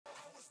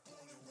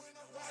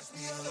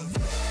And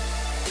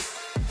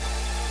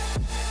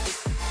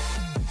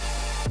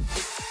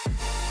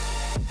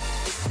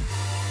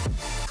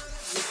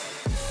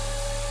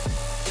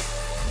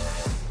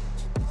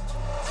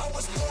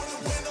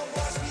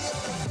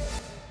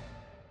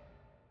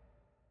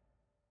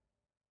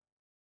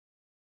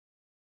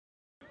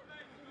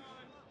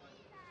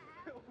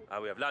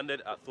we have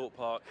landed at Thorpe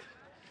Park.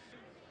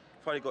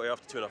 Finally got here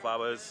after 2.5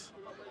 hours.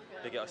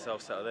 They get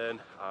ourselves settled in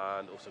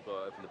and also got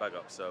to open the bag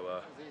up.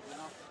 So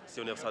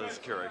still on the other side of the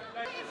security.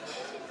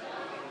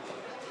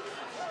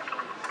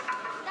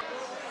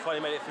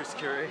 Finally made it through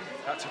security.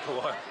 That took a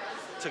while.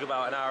 Took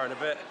about an hour and a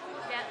bit.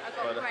 Yeah, I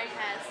got grey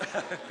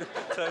hairs.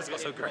 Claire's got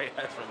some grey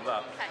hairs from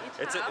that.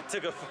 It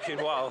took a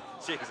fucking while.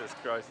 Jesus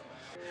Christ.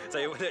 So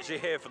we're literally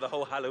here for the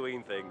whole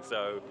Halloween thing.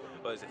 So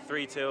what is it,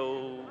 3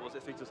 till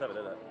 7,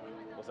 isn't it?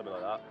 Or something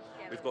like that.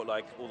 Yeah. We've got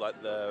like all like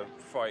the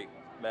fright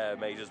mare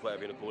mazes,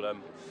 whatever you want to call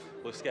them,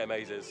 or scare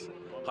mazes.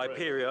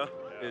 Hyperia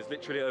is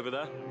literally over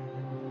there.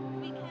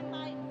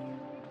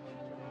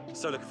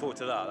 So looking forward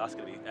to that. That's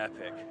going to be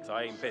epic. So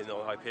I ain't been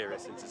on Hyperia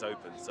since it's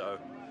open, so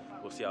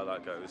we'll see how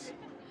that goes.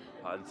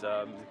 And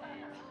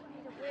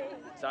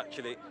it's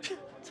actually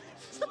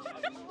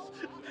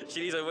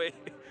she needs a wee.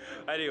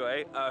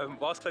 Anyway,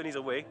 whilst Chloe needs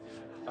a wee,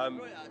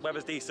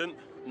 weather's decent,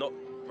 not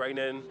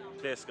raining,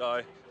 clear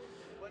sky.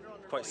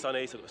 Quite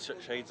sunny, so I've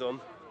got shades on.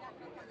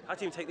 I had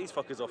to even take these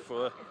fuckers off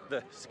for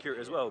the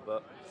security as well,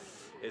 but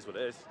it is what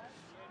it is.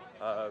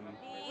 It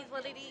is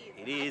what it is.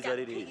 It is what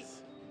it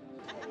is.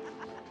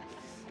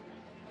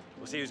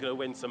 We'll see who's going to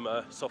win some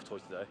soft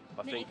toys today.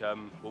 I think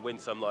we'll win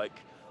some like,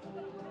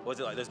 what is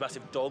it, like those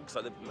massive dogs,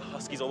 like the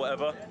huskies or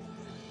whatever.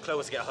 Chloe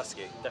wants to get a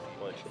husky,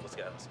 definitely wants to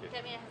get a husky.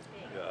 Get me a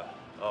husky. Yeah.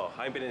 Oh,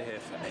 I ain't been in here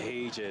for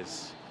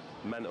ages.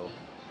 Mental.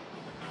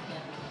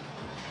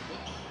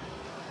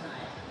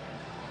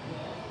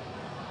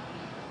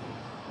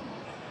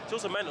 It's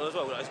also mental as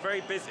well. It's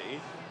very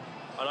busy,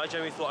 and I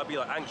generally thought I'd be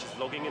like anxious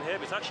vlogging in here,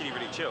 but it's actually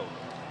really chill.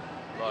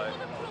 Like,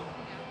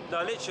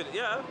 no, literally,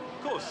 yeah, of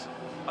course.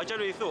 I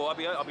generally thought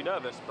I'd be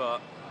nervous, but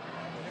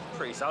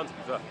pretty sound to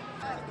be fair.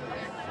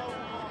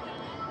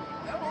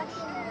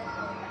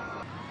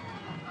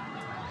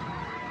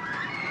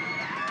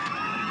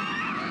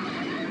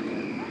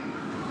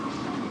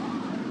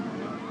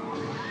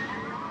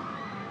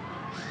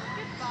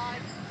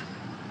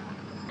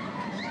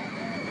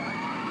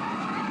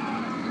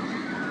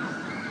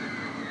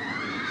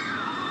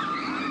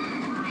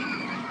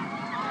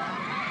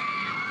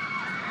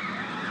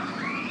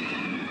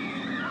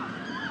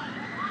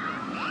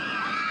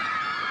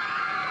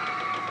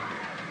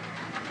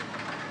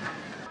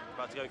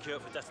 To go queue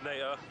up for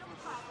Detonator.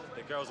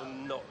 The girls are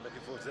not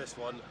looking forward to this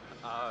one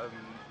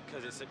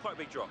because it's quite a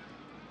big drop.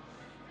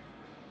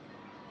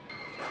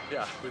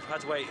 Yeah, we've had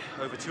to wait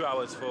over 2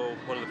 hours for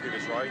one of the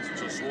previous rides,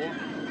 which was Swarm.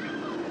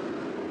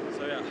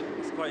 So yeah,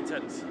 it's quite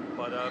intense,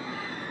 but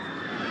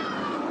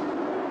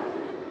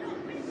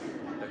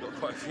they've got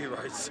quite a few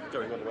rides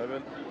going on at the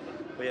moment.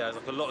 But yeah, there's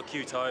like a lot of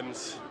queue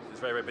times. It's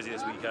very, very busy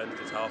this weekend.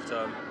 It's half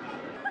term.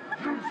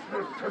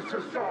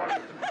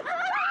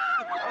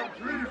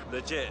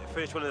 Legit,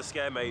 finished one of the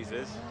scare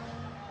mazes.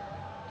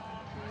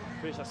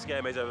 Finished that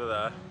scare maze over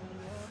there.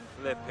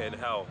 Flipping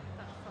hell.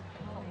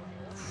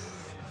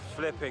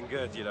 Flipping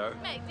good, you know.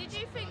 Mate, did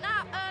you think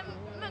that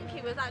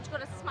monkey was actually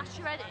going to smash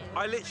your head in?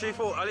 I literally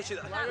thought, there's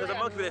a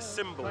monkey with a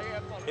symbol.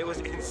 It was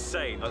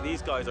insane. Like,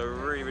 these guys are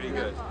really, really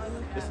good.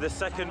 This is the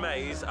second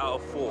maze out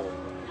of 4.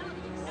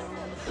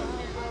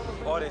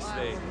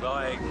 Honestly,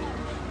 like,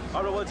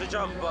 I don't want to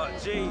jump, but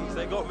geez,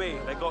 they got me.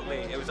 They got me.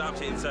 It was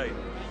absolutely insane.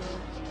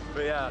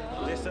 But yeah,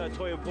 this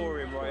Toy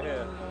Emporium right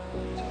here,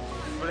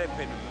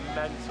 flipping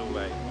mental,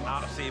 mate.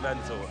 Absolutely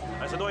mental.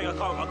 And it's annoying,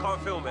 I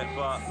can't film it,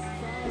 but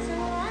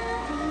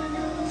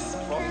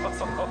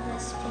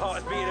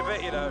heart's beating a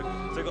bit, you know.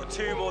 So we've got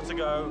 2 more to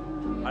go,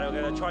 and I'm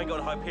going to try and get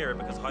on Hyperia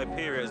because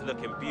Hyperia is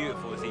looking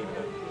beautiful this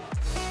evening.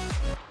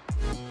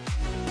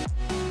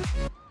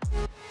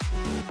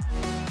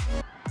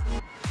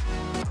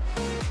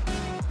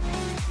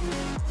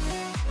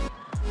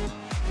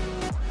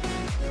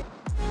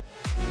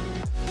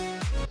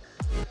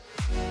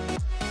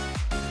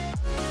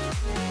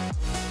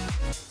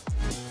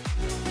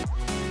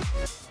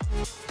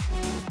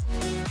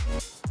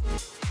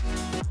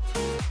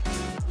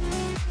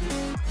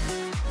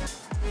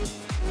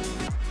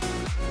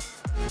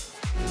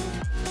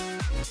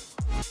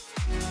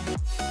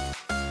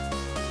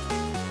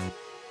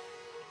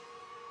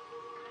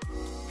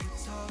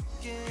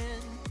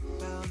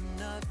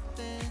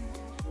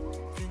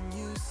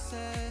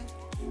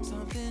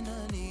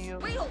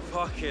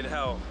 Fucking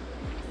hell.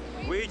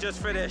 We just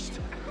finished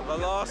the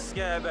last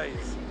scare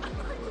maze.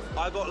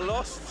 I got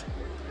lost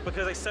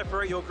because they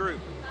separate your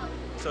group.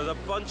 So there's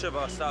a bunch of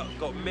us that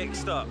got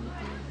mixed up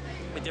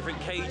in different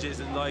cages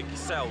and like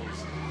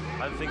cells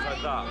and things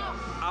like that.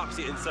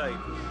 Absolutely insane.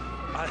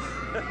 And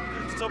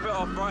to top it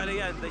off, right at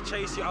the end, they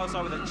chase you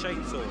outside with a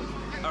chainsaw.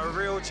 A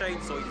real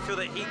chainsaw. You can feel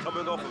the heat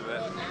coming off of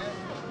it.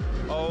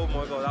 Oh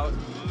my god, that was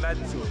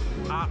mental.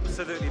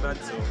 Absolutely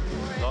mental.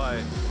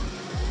 Like,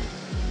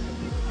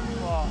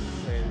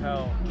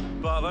 hell.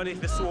 But I'm only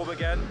for the swarm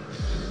again.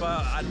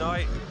 But at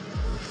night,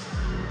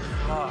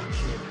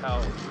 fucking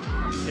hell.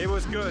 It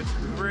was good,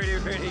 really,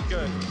 really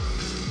good.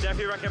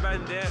 Definitely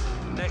recommend it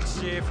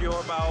next year if you're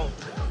about.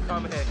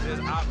 Come here, because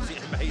it's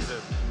absolutely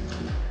amazing.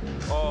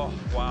 Oh,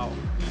 wow,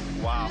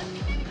 wow.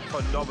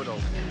 Phenomenal,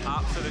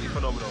 absolutely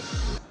phenomenal.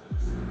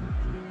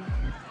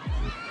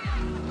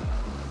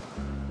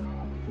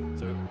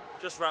 So,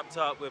 just wrapped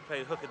up, we're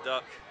playing hook and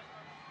duck.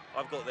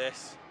 I've got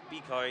this,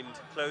 be kind.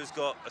 Chloe's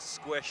got a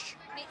squish.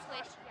 Meat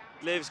squish.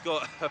 Liv's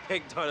got a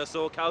pink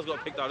dinosaur, Cal's got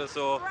a pink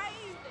dinosaur.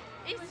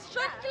 He's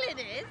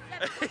struggling,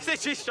 He's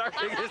literally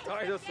struggling his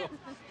dinosaur.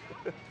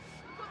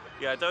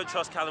 Yeah, don't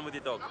trust Callum with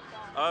your dog.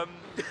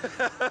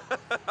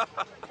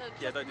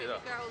 Yeah, don't do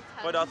that.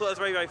 But I thought it was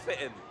very, very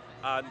fitting,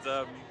 and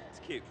it's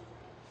cute.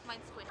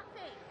 Mine's squish.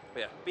 But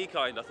yeah, be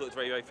kind. I thought it was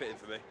very, very fitting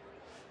for me.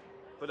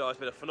 But no, it's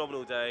been a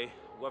phenomenal day.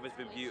 Weather's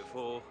been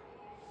beautiful,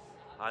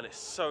 and it's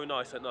so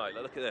nice at night.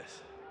 Like, look at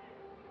this.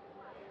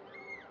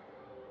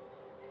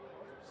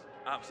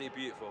 Absolutely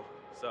beautiful.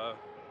 So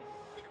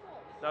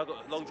now I've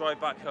got a long drive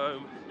back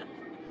home,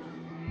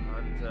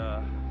 and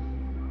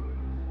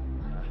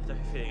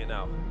definitely feeling it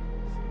now.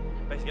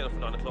 Basically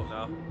getting off for 9 o'clock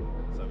now,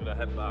 so I'm gonna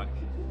head back.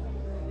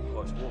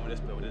 Oh, it's warm in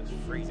this building, it's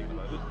freezing at the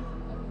moment.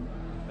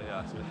 But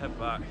yeah, so I'm gonna head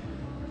back,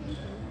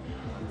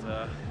 and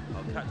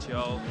I'll catch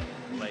y'all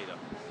later.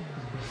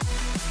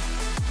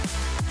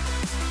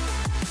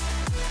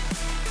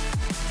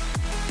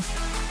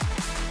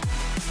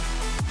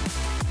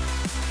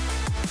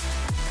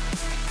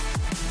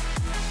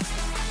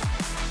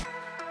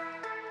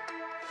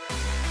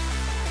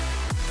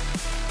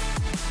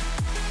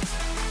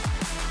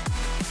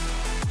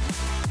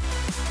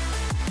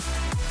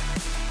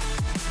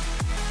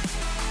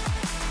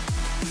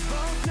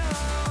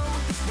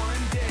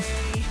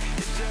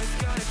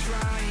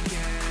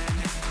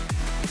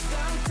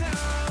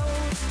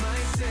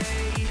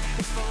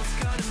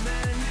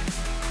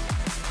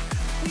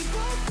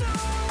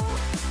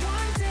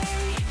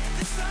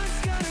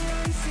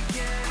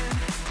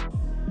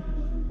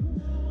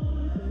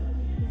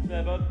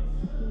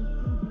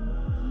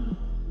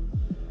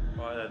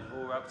 Right then,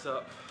 all wrapped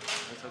up.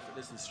 Let's hope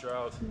this in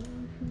Stroud.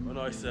 A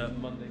nice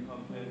Monday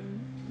pump in.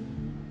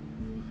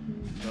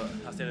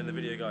 But that's the end of the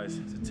video, guys.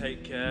 So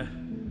take care,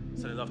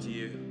 send love to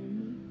you,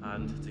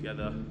 and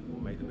together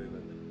we'll make the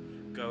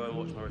movement. Go and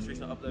watch my most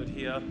recent upload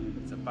here.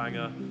 It's a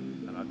banger,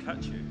 and I'll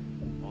catch you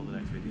on the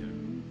next video.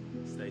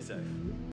 Stay safe.